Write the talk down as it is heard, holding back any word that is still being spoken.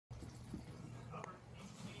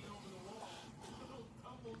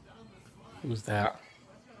Who's that?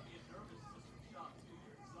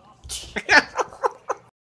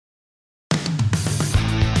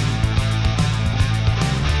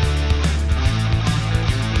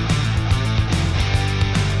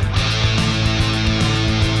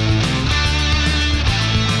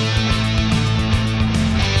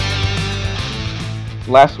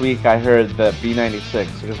 Last week I heard that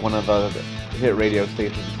B96, which is one of the hit radio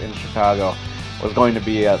stations in Chicago, was going to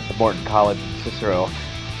be at the Morton College in Cicero.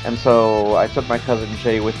 And so I took my cousin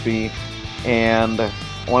Jay with me, and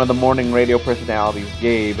one of the morning radio personalities,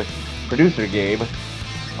 Gabe, producer Gabe,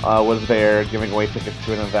 was there giving away tickets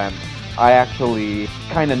to an event. I actually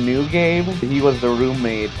kind of knew Gabe. He was the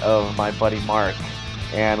roommate of my buddy Mark,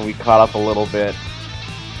 and we caught up a little bit.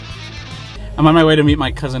 I'm on my way to meet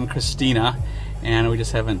my cousin Christina, and we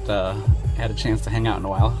just haven't had a chance to hang out in a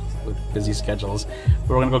while with busy schedules. But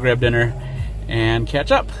we're gonna go grab dinner and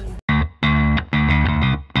catch up.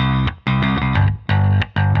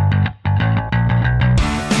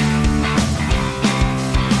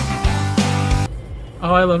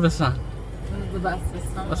 Oh, I love this song. This is the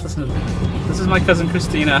best song. Let's listen to it. This is my cousin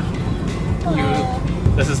Christina.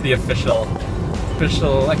 This is the official,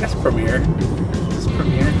 I guess, premiere. This is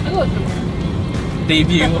premiere. Oh,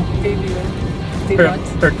 Debut.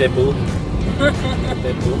 Her debut.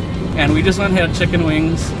 And we just went and had chicken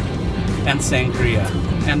wings and sangria.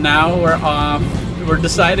 And now we're off. We're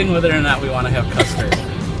deciding whether or not we want to have custard.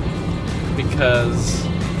 Because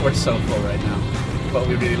we're so full right now. But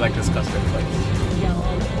we really like this custard place.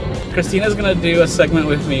 Christina's going to do a segment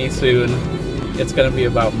with me soon. It's going to be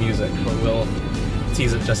about music, but we'll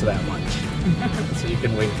tease it just that much. So you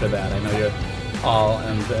can wait for that. I know you're all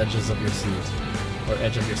on the edges of your seat. Or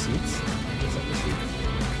edge of your seats.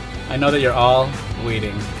 I know that you're all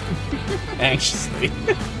waiting anxiously.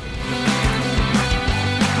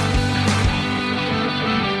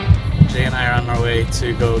 Jay and I are on our way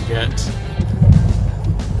to go get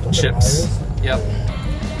chips. Yep.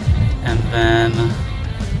 And then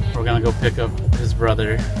we're gonna go pick up his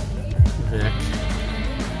brother, Vic.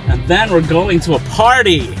 And then we're going to a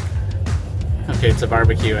party! Okay, it's a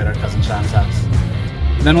barbecue at our cousin Sean's house.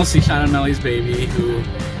 And then we'll see Sean and Mellie's baby, who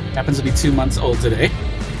happens to be 2 months old today.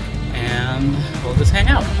 And we'll just hang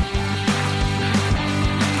out.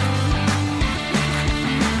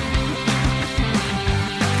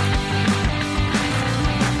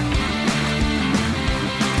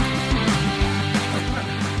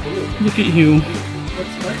 Look at you.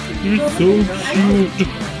 You're so cute.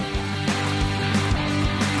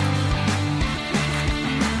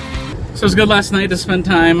 So it was good last night to spend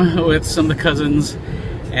time with some of the cousins,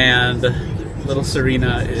 and little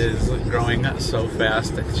Serena is growing so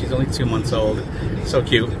fast. She's only 2 months old. So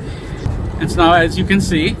cute. And so now, as you can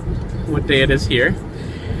see, what day it is here.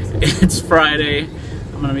 It's Friday.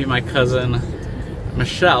 I'm gonna meet my cousin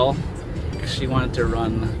Michelle, because she wanted to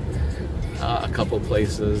run a couple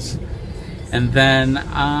places. And then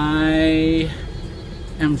I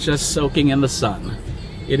am just soaking in the sun.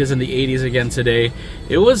 It is in the 80s again today.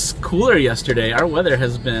 It was cooler yesterday. Our weather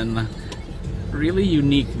has been really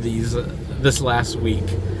unique this last week.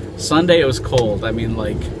 Sunday it was cold. I mean,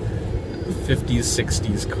 like 50s,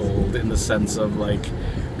 60s cold, in the sense of like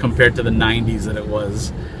compared to the 90s that it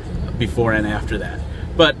was before and after that.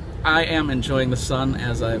 But I am enjoying the sun,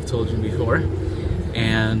 as I've told you before,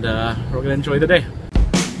 and we're gonna enjoy the day.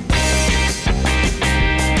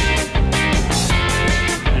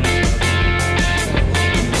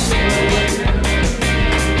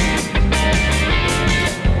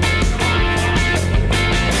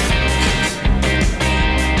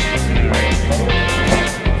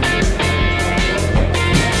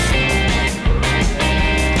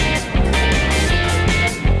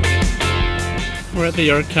 We're at the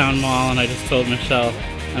Yorktown Mall, and I just told Michelle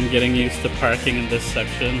I'm getting used to parking in this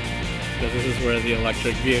section, because this is where the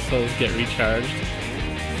electric vehicles get recharged,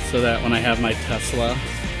 so that when I have my Tesla,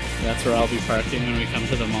 that's where I'll be parking when we come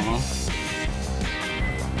to the mall.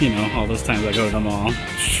 You know, all those times I go to the mall.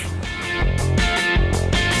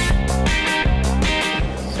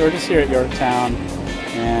 So we're just here at Yorktown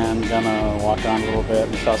and gonna walk around a little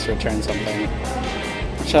bit. Michelle's returning something.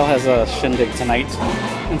 Michelle has a shindig tonight,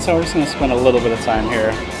 and so we're just going to spend a little bit of time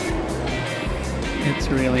here. It's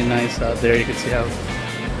really nice out there. You can see how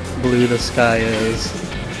blue the sky is.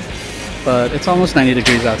 But it's almost 90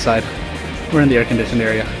 degrees outside. We're in the air-conditioned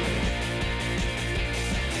area.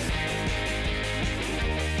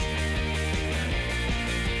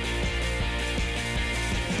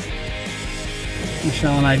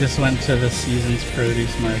 Michelle and I just went to the Seasons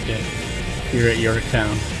Produce Market here at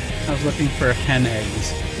Yorktown. I was looking for hen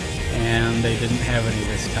eggs, and they didn't have any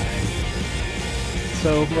this time.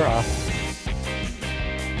 So we're off.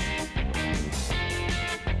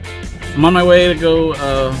 I'm on my way to go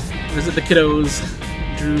visit the kiddos,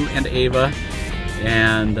 Drew and Ava,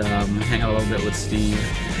 and hang out a little bit with Steve.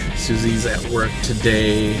 Susie's at work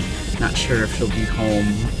today. Not sure if she'll be home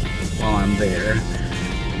while I'm there,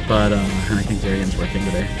 but and I think Darian's working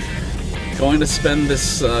today. Going to spend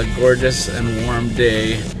this gorgeous and warm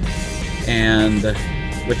day and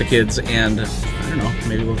with the kids, and I don't know,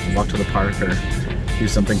 maybe we'll walk to the park or do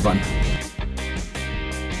something fun.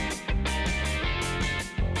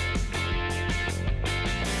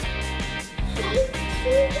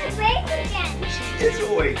 She's awake again. She is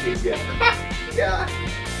awake again. Yeah.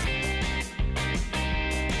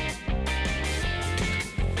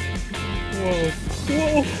 Whoa.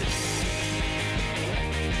 Whoa.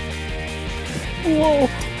 Whoa.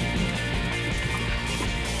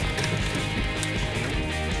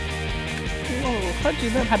 Whoa, how'd you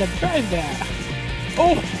learn how to drive that?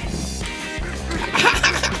 Oh!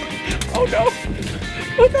 Oh no!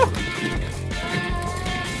 Oh no!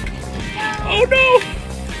 Oh no!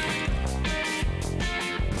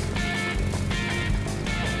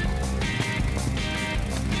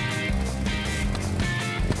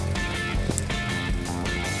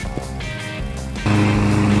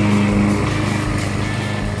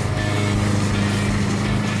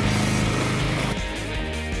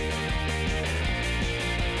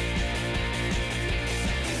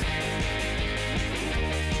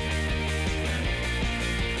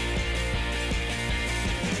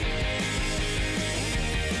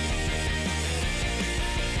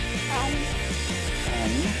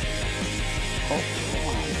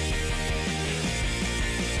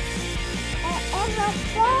 On the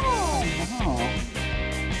phone. Oh.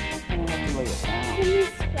 I don't have to lay it down. Can you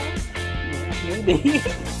scratch? Maybe.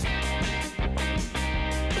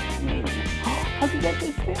 Maybe. How'd you get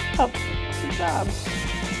this stand up? Good job.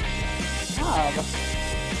 Job.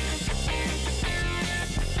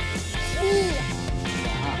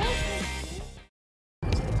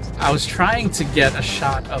 I was trying to get a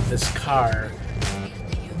shot of this car,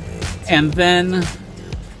 and then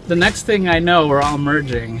the next thing I know, we're all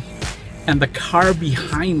merging, and the car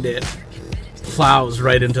behind it plows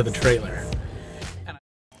right into the trailer.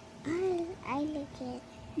 I like it.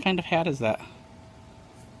 What kind of hat is that?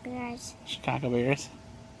 Bears. Chicago Bears?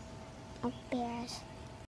 Bears.